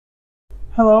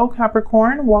Hello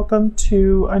Capricorn, welcome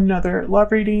to another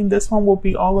love reading. This one will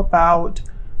be all about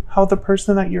how the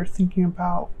person that you're thinking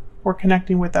about or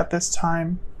connecting with at this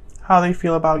time, how they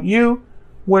feel about you,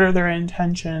 what are their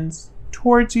intentions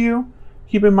towards you.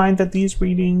 Keep in mind that these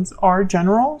readings are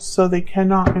general, so they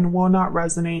cannot and will not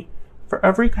resonate for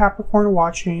every Capricorn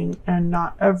watching, and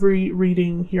not every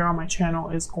reading here on my channel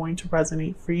is going to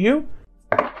resonate for you.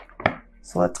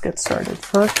 So let's get started.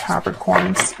 For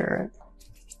Capricorn spirit.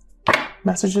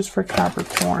 Messages for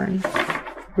Capricorn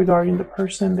regarding the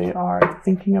person they are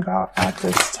thinking about at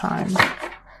this time.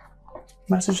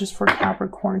 Messages for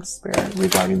Capricorn spirit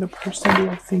regarding the person they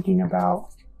are thinking about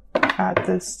at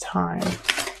this time.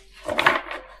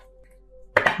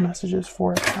 Messages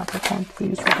for Capricorn,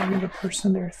 please, regarding the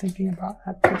person they're thinking about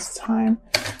at this time.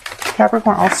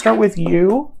 Capricorn, I'll start with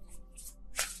you.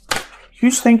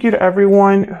 Huge thank you to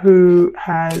everyone who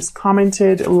has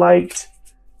commented, liked,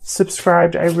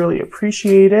 subscribed. I really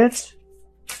appreciate it.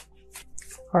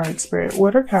 All right, Spirit,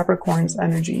 what are Capricorn's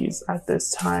energies at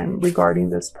this time regarding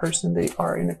this person they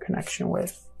are in a connection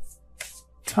with?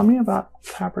 Tell me about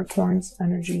Capricorn's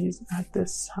energies at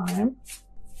this time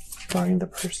regarding the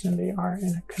person they are in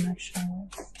a connection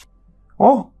with.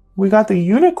 Oh, we got the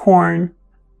unicorn.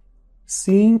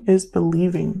 Seeing is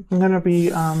believing. I'm going to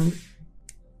be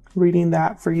reading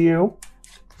that for you.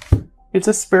 It's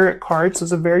a spirit card, so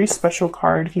it's a very special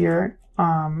card here.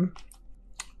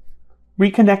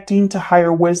 Reconnecting to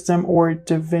higher wisdom or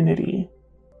divinity.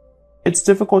 It's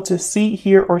difficult to see,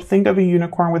 hear, or think of a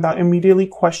unicorn without immediately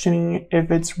questioning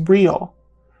if it's real.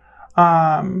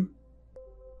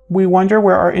 We wonder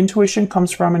where our intuition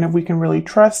comes from and if we can really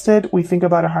trust it. We think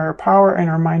about a higher power and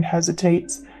our mind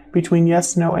hesitates between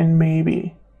yes, no, and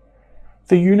maybe.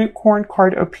 The unicorn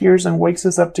card appears and wakes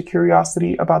us up to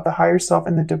curiosity about the higher self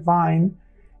and the divine.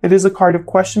 It is a card of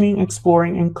questioning,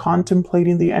 exploring, and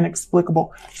contemplating the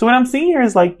inexplicable. So what I'm seeing here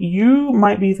is like you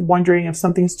might be wondering if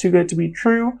something's too good to be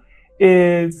true,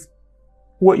 if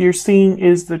what you're seeing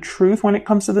is the truth when it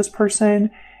comes to this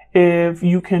person, if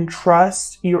you can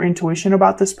trust your intuition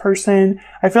about this person.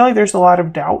 I feel like there's a lot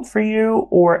of doubt for you,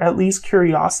 or at least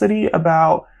curiosity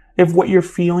about if what you're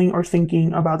feeling or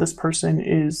thinking about this person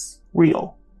is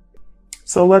real.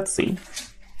 So let's see.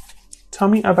 Tell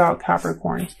me about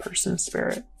Capricorn's person,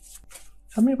 Spirit.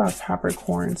 Tell me about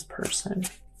Capricorn's person.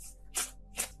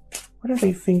 What are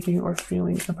they thinking or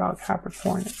feeling about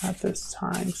Capricorn at this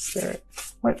time, Spirit?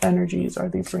 What energies are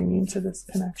they bringing to this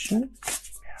connection?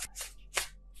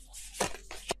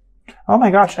 Oh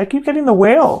my gosh, I keep getting the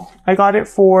whale. I got it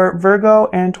for Virgo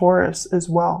and Taurus as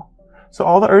well. So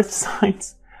all the earth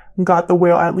signs got the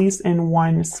whale at least in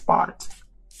one spot.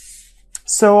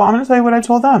 So I'm going to tell you what I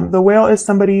told them. The whale is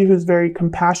somebody who's very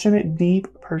compassionate,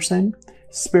 deep person,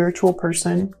 spiritual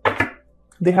person.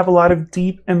 They have a lot of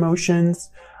deep emotions.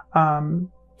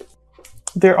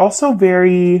 They're also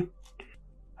very,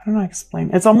 I don't know how to explain.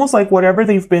 It's almost like whatever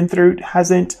they've been through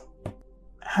hasn't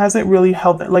really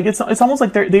held them. Like it's almost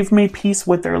like they've made peace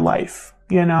with their life,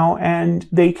 you know, and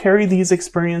they carry these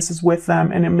experiences with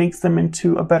them and it makes them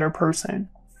into a better person.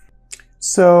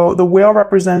 So the whale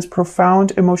represents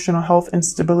profound emotional health and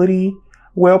stability.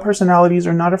 Whale personalities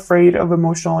are not afraid of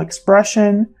emotional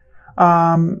expression.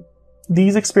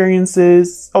 These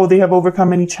experiences, they have overcome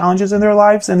many challenges in their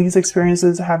lives, and these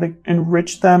experiences have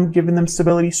enriched them, given them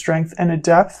stability, strength, and a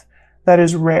depth that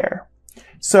is rare.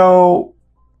 So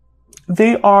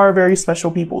they are very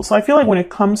special people. So I feel like when it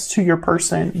comes to your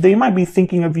person, they might be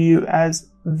thinking of you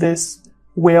as this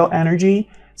whale energy.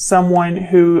 Someone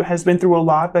who has been through a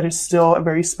lot, but is still a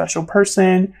very special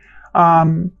person.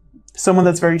 Someone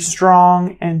that's very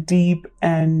strong and deep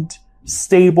and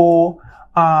stable.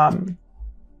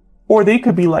 Or they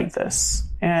could be like this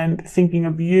and thinking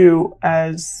of you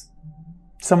as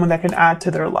someone that can add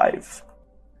to their life.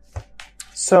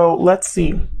 So let's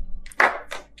see.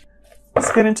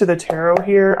 Let's get into the tarot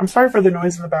here. I'm sorry for the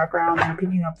noise in the background. I'm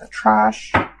picking up the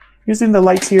trash. Using the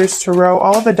Light Tears Tarot.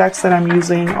 All of the decks that I'm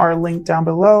using are linked down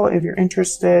below if you're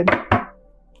interested.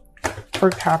 For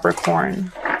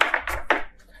Capricorn.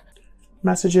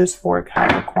 Messages for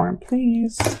Capricorn,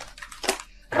 please.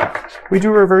 We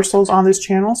do reversals on this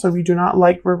channel, so if you do not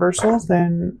like reversals,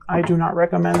 then I do not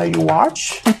recommend that you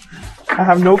watch. I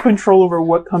have no control over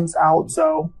what comes out,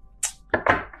 so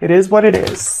it is what it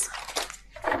is.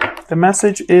 The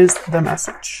message is the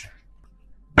message.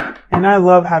 And I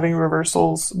love having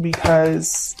reversals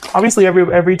because obviously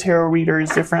every tarot reader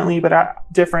is different, but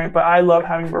I love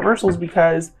having reversals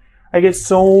because I get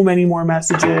so many more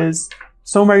messages,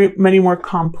 so many more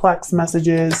complex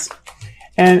messages,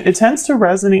 And it tends to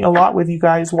resonate a lot with you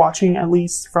guys watching, at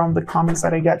least from the comments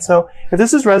that I get. So if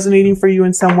this is resonating for you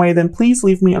in some way, then please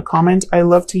leave me a comment. I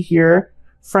love to hear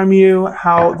from you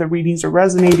how the readings are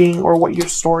resonating or what your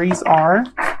stories are.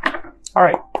 All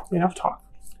right, enough talk.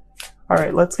 All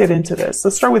right, let's get into this.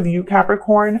 Let's start with you,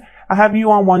 Capricorn. I have you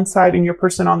on one side and your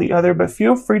person on the other, but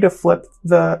feel free to flip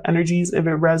the energies if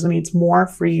it resonates more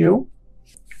for you.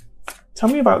 Tell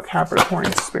me about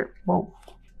Capricorn spirit. Whoa,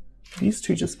 these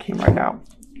two just came right out.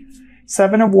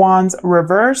 Seven of Wands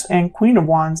reverse and Queen of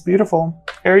Wands. Beautiful.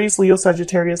 Aries, Leo,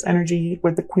 Sagittarius energy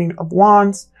with the Queen of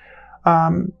Wands.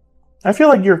 I feel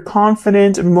like you're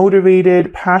confident,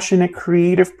 motivated, passionate,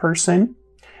 creative person.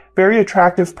 Very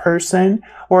attractive person,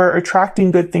 or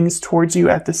attracting good things towards you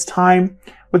at this time.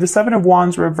 With the Seven of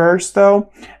Wands reverse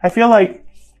though, I feel like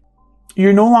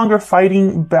you're no longer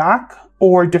fighting back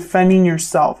or defending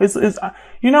yourself.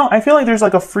 You know, I feel like there's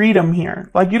like a freedom here.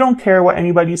 Like you don't care what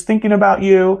anybody's thinking about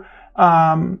you.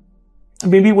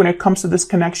 Maybe when it comes to this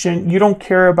connection, you don't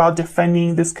care about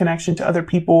defending this connection to other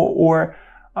people or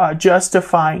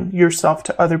justifying yourself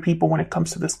to other people when it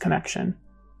comes to this connection.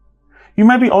 You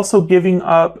might be also giving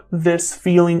up this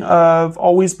feeling of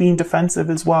always being defensive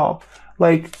as well.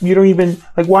 Like you don't even,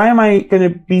 like, why am I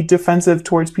going to be defensive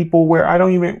towards people where I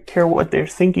don't even care what they're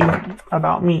thinking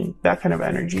about me? That kind of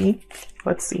energy.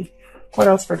 Let's see. What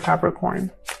else for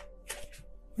Capricorn?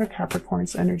 What are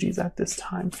Capricorn's energies at this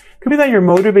time? Could be that you're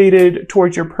motivated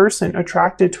towards your person,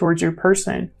 attracted towards your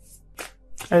person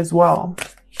as well.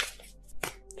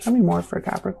 Tell me more for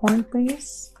Capricorn,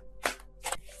 please.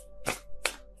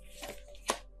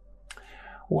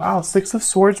 Wow, Six of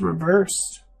Swords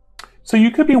reversed. So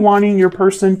you could be wanting your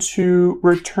person to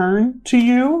return to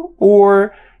you,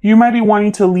 or you might be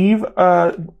wanting to leave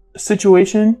a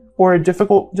situation or a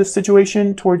difficult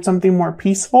situation towards something more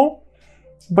peaceful,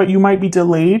 but you might be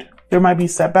delayed. There might be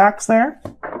setbacks there.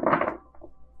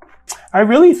 I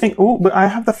really think, oh, but I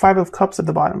have the Five of Cups at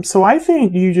the bottom. So I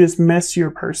think you just miss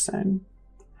your person.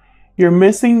 You're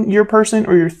missing your person,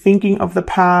 or you're thinking of the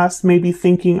past, maybe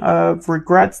thinking of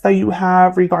regrets that you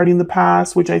have regarding the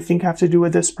past, which I think have to do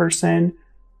with this person.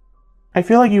 I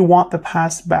feel like you want the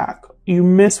past back. You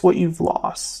miss what you've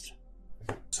lost.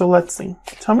 So let's see.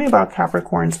 Tell me about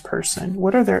Capricorn's person.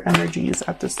 What are their energies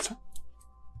at this time?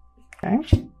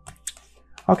 Okay.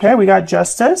 Okay, we got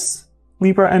Justice,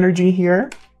 Libra energy here.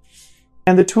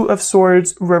 And the Two of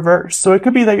Swords reverse. So it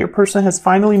could be that your person has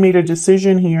finally made a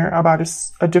decision here about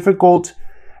a difficult,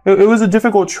 it was a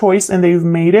difficult choice and they've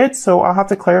made it. So I'll have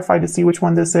to clarify to see which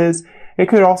one this is. It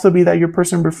could also be that your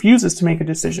person refuses to make a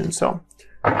decision. So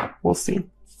we'll see.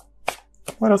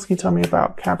 What else can you tell me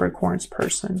about Capricorn's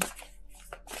person?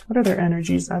 What are their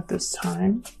energies at this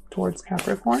time towards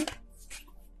Capricorn?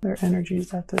 Their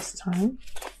energies at this time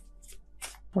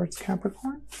towards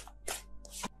Capricorn?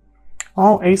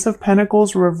 Oh, Ace of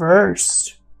Pentacles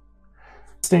reversed.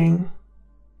 Interesting.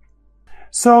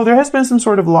 So there has been some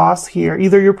sort of loss here.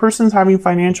 Either your person's having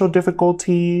financial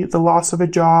difficulty, the loss of a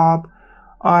job,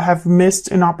 have missed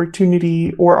an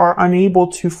opportunity, or are unable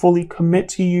to fully commit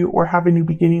to you or have a new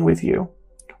beginning with you.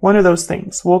 One of those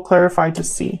things. We'll clarify to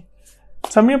see.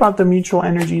 Tell me about the mutual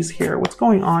energies here. What's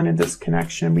going on in this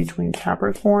connection between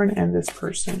Capricorn and this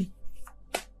person?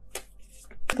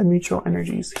 The mutual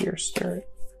energies here, Spirit.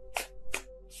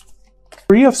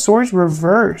 Three of Swords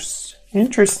reverse.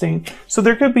 Interesting. So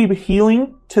there could be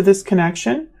healing to this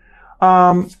connection.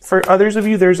 For others of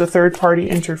you, there's a third party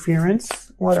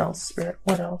interference. What else, Spirit?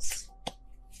 What else?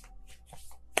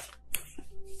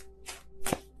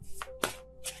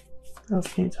 What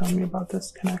else can you tell me about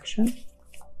this connection?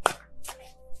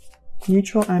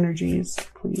 Mutual energies,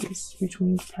 please,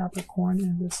 between Capricorn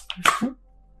and this person.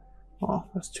 Oh,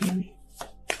 that's too many.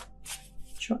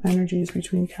 Energies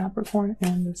between Capricorn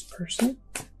and this person.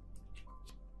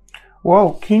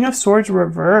 Whoa, King of Swords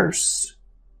reverse.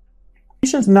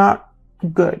 It's not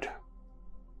good.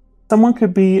 Someone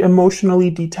could be emotionally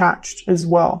detached as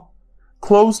well.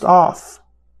 Closed off.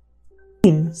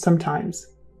 Sometimes.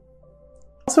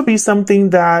 Also be something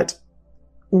that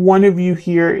one of you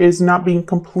here is not being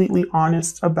completely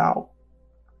honest about.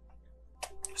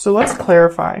 So let's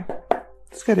clarify.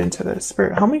 Let's get into this.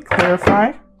 Spirit, help me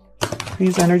clarify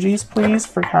these energies, please,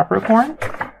 for Capricorn.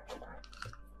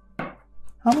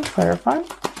 Help me clarify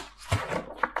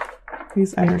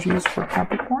these energies for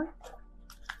Capricorn.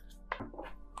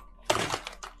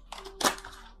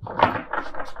 I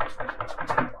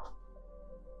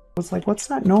was like, what's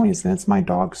that noise? And it's my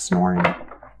dog snoring.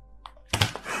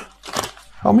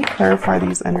 Help me clarify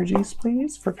these energies,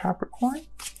 please, for Capricorn.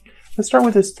 Let's start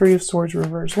with this Three of Swords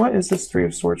reverse. What is this Three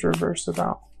of Swords reverse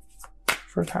about?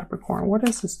 For Capricorn, what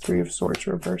is this Three of Swords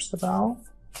reversed about?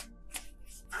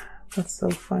 That's so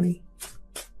funny.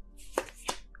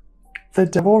 The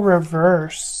Devil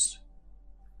reverse.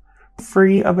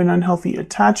 Free of an unhealthy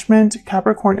attachment.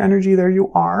 Capricorn energy, there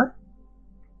you are.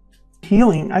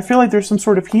 Healing. I feel like there's some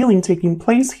sort of healing taking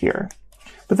place here.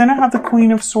 But then I have the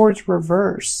Queen of Swords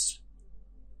reverse.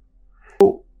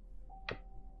 So,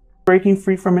 breaking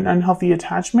free from an unhealthy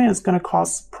attachment is going to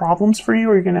cause problems for you,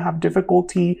 or you're going to have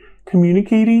difficulty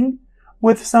communicating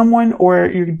with someone, or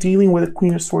you're dealing with a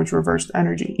Queen of Swords reversed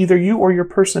energy, either you or your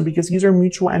person, because these are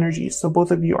mutual energies. So both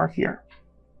of you are here,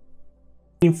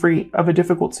 being free of a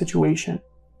difficult situation.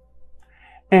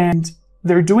 And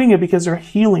they're doing it because they're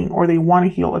healing, or they want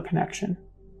to heal a connection.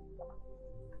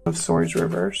 Of Swords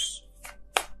reverse.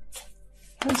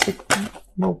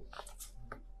 No.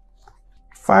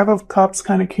 Five of Cups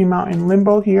kind of came out in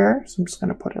limbo here. So I'm just going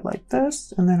to put it like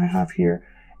this. And then I have here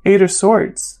Eight of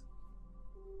Swords.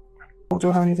 Do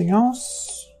I have anything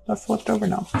else that's left over?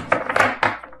 No.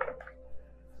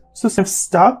 So I'm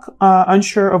stuck,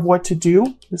 unsure of what to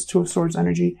do. This Two of Swords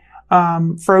energy.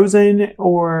 Frozen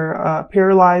or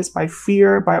paralyzed by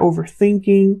fear, by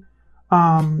overthinking.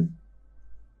 Has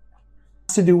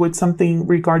to do with something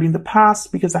regarding the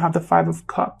past, because I have the Five of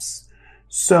Cups.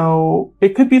 So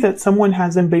it could be that someone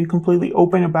hasn't been completely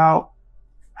open about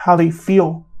how they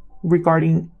feel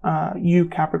regarding you,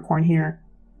 Capricorn, here.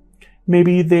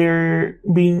 Maybe they're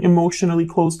being emotionally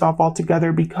closed off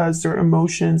altogether because their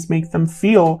emotions make them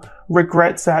feel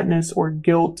regret, sadness, or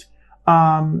guilt.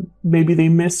 Maybe they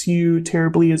miss you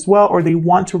terribly as well, or they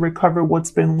want to recover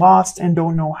what's been lost and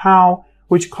don't know how,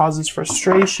 which causes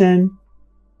frustration.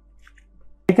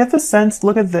 I get the sense,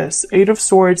 look at this, Eight of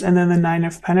Swords and then the Nine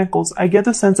of Pentacles. I get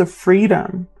the sense of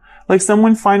freedom, like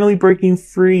someone finally breaking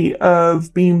free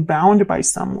of being bound by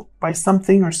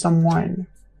something or someone.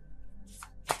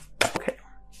 Okay,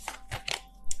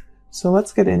 so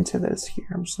let's get into this here.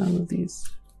 I'm just going to move these.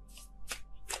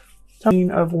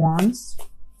 Queen of Wands.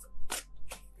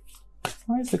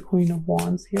 Why is the Queen of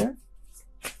Wands here?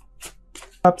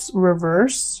 Cups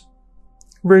reverse.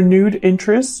 Renewed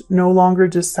interest, no longer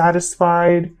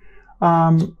dissatisfied.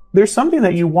 There's something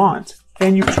that you want,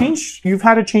 and you've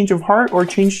had a change of heart or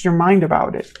changed your mind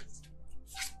about it.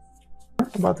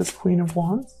 About this Queen of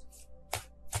Wands.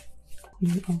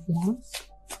 Queen of Wands.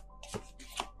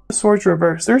 The Swords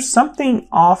reverse. There's something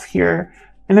off here,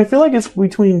 and I feel like it's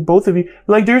between both of you.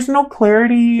 Like there's no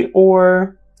clarity,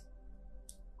 or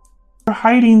you're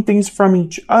hiding things from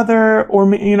each other,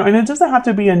 or, you know, and it doesn't have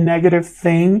to be a negative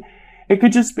thing. It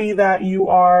could just be that you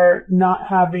are not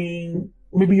having,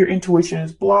 maybe your intuition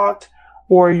is blocked,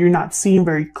 or you're not seeing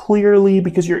very clearly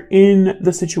because you're in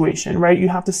the situation, right? You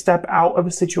have to step out of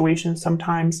a situation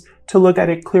sometimes to look at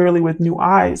it clearly with new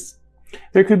eyes.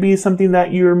 There could be something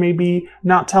that you're maybe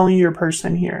not telling your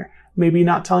person here, maybe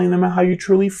not telling them how you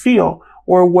truly feel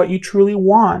or what you truly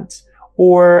want,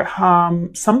 or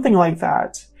something like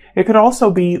that. It could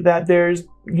also be that there's,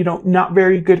 you know, not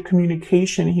very good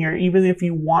communication here. Even if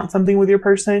you want something with your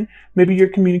person, maybe your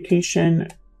communication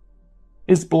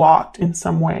is blocked in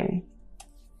some way.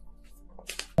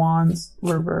 Wands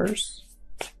reverse.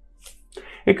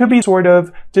 It could be sort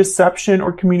of deception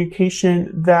or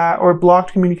communication or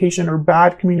blocked communication or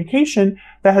bad communication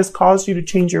that has caused you to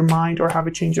change your mind or have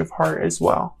a change of heart as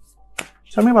well.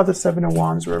 Tell me about the Seven of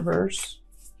Wands reverse.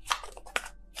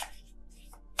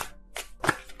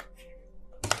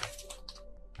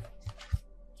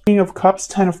 King of Cups,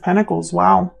 Ten of Pentacles.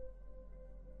 Wow.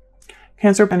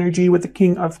 Cancer energy with the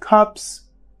King of Cups.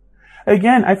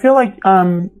 Again, I feel like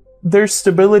there's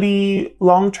stability,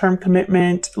 long-term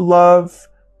commitment, love,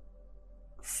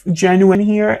 genuine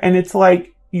here. And it's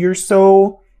like you're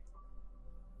so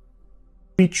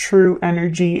be true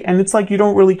energy. And it's like you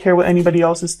don't really care what anybody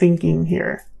else is thinking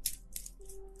here.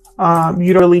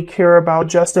 You don't really care about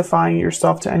justifying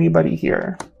yourself to anybody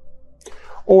here.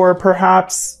 Or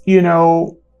perhaps, you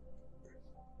know,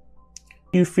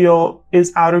 you feel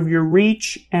is out of your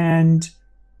reach, and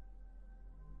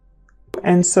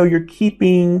so you're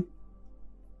can't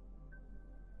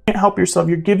help yourself.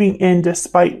 You're giving in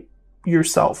despite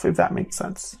yourself, if that makes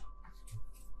sense.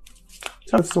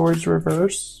 So Swords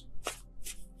reverse.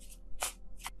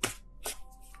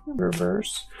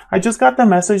 Reverse. I just got the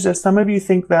message that some of you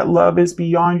think that love is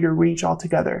beyond your reach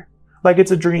altogether. Like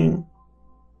it's a dream.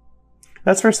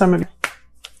 That's for some of you.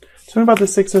 Tell me about the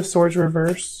Six of Swords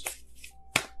reverse.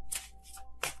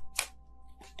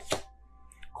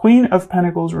 Queen of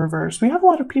Pentacles reverse. We have a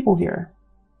lot of people here.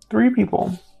 3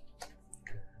 people.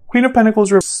 Queen of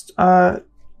Pentacles reverse.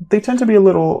 They tend to be a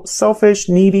little selfish,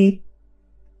 needy.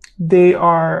 They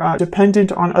are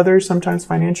dependent on others, sometimes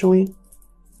financially.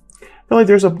 I feel like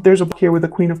there's a book here with the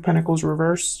Queen of Pentacles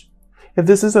reverse. If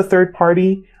this is a third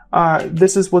party,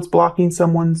 this is what's blocking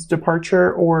someone's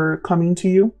departure or coming to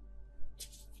you.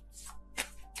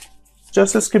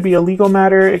 Justice could be a legal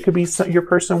matter. It could be your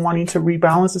person wanting to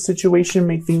rebalance the situation,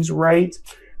 make things right,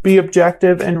 be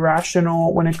objective and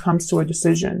rational when it comes to a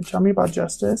decision. Tell me about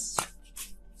justice.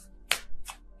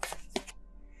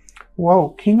 Whoa,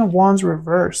 King of Wands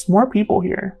reversed. More people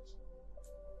here.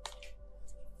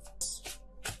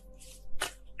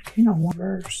 King of Wands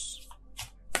reverse.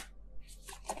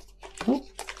 Oh.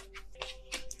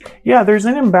 Yeah, there's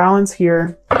an imbalance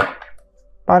here.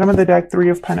 Bottom of the deck, Three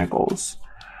of Pentacles.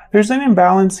 There's an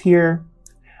imbalance here.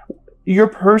 Your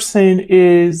person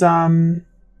is, I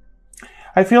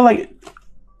feel like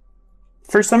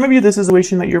for some of you, this is a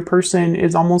situation that your person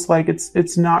is almost like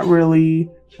it's not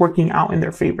really working out in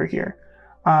their favor here.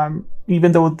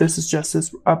 Even though this is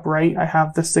justice upright, I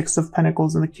have the Six of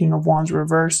Pentacles and the King of Wands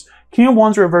reverse. King of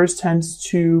Wands reverse tends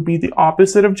to be the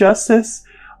opposite of justice.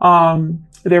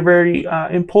 They're very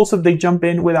impulsive. They jump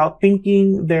in without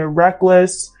thinking. They're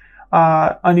reckless,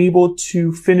 unable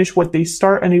to finish what they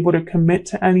start, unable to commit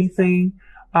to anything,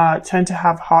 tend to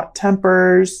have hot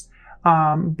tempers,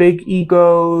 big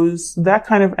egos, that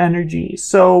kind of energy.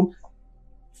 So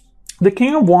the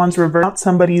King of Wands reverse, not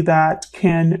somebody that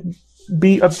can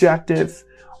be objective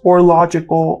or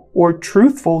logical or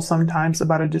truthful sometimes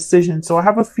about a decision. So I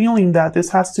have a feeling that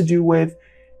this has to do with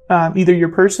either your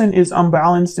person is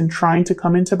unbalanced and trying to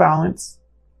come into balance.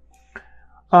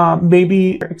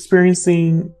 Maybe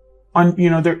experiencing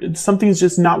something's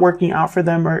just not working out for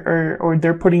them, or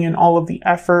they're putting in all of the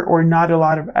effort or not a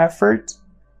lot of effort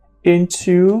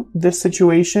into this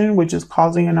situation, which is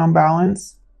causing an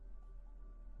unbalance.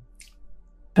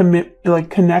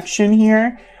 Connection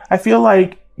here. I feel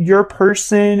like your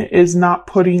person is not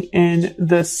putting in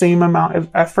the same amount of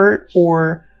effort,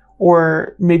 or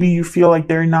maybe you feel like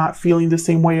they're not feeling the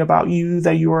same way about you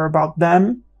that you are about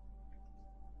them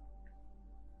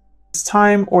this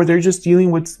time, or they're just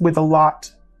dealing with a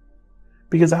lot,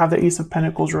 because I have the Ace of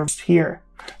Pentacles reversed here.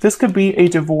 This could be a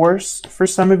divorce for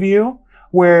some of you,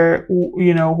 where,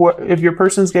 if your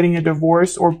person's getting a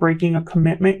divorce or breaking a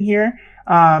commitment here,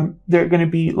 they're going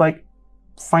to be like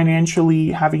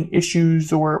financially having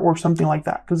issues or something like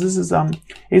that. Because this is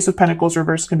Ace of Pentacles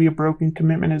reverse can be a broken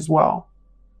commitment as well.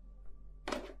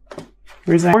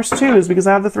 The reason I divorce too is because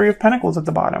I have the Three of Pentacles at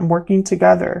the bottom, working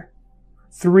together.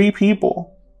 3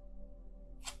 people.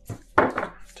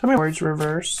 Tell me words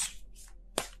reverse.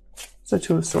 What's the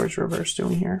Two of Swords reverse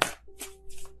doing here?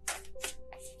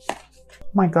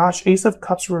 My gosh, Ace of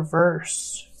Cups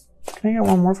reverse. Can I get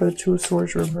one more for the Two of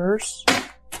Swords reverse?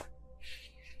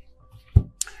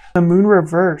 The Moon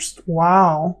reversed.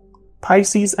 Wow.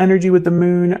 Pisces energy with the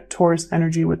Moon, Taurus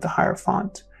energy with the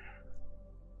Hierophant.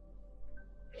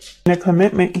 And a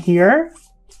commitment here,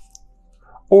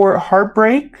 or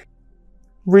heartbreak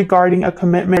regarding a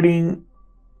commitment.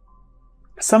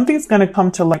 Something's going to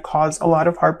come to cause a lot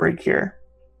of heartbreak here,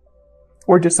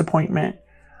 or disappointment.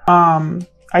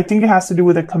 I think it has to do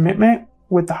with a commitment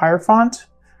with the Hierophant.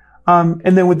 And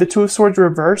then with the Two of Swords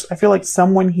reverse, I feel like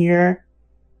someone here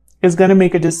is going to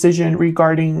make a decision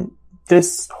regarding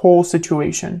this whole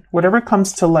situation. Whatever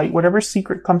comes to light, whatever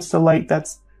secret comes to light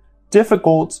that's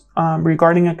difficult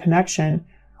regarding a connection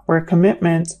or a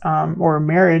commitment or a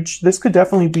marriage, this could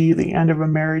definitely be the end of a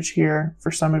marriage here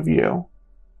for some of you.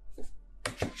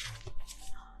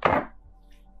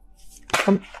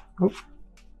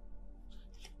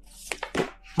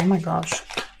 Oh my gosh.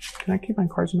 Can I keep my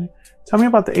cards in my... Tell me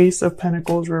about the Ace of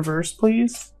Pentacles reverse,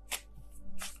 please.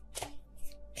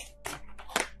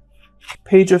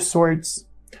 Page of Swords.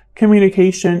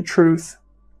 Communication, truth.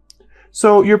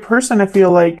 So your person, I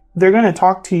feel like they're going to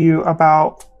talk to you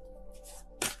about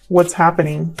what's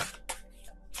happening.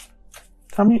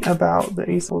 Tell me about the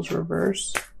Ace of Pentacles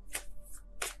reverse.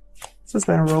 This has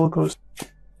been a roller coaster.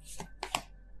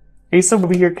 Ace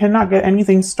over here cannot get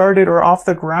anything started or off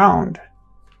the ground.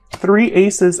 3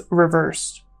 aces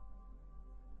reversed.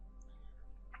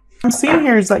 What I'm seeing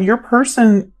here is that your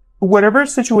person, whatever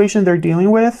situation they're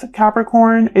dealing with,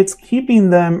 Capricorn, it's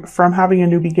keeping them from having a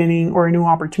new beginning or a new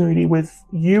opportunity with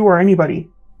you or anybody.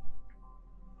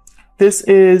 This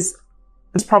is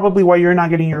probably why you're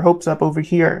not getting your hopes up over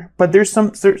here. But there's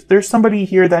somebody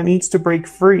here that needs to break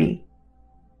free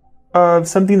of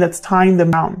something that's tying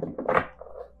them down.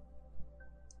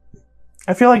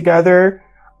 I feel like together,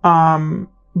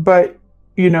 but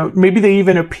maybe they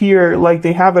even appear like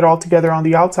they have it all together on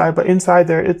the outside, but inside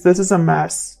there, this is a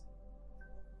mess.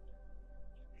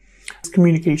 It's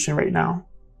communication right now.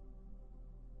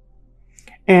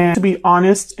 And to be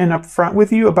honest and upfront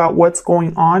with you about what's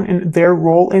going on and their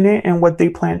role in it and what they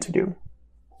plan to do.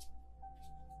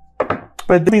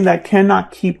 but something that cannot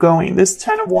keep going. This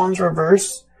 10 of Wands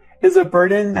reverse is a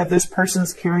burden that this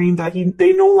person's carrying that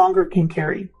they no longer can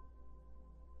carry.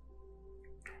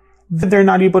 That they're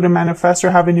not able to manifest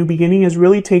or have a new beginning is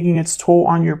really taking its toll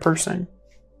on your person.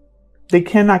 They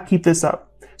cannot keep this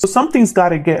up. So something's got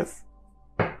to give.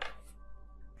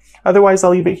 Otherwise,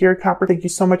 I'll leave it here. Capricorn, thank you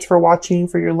so much for watching,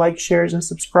 for your likes, shares, and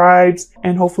subscribes.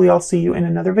 And hopefully I'll see you in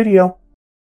another video.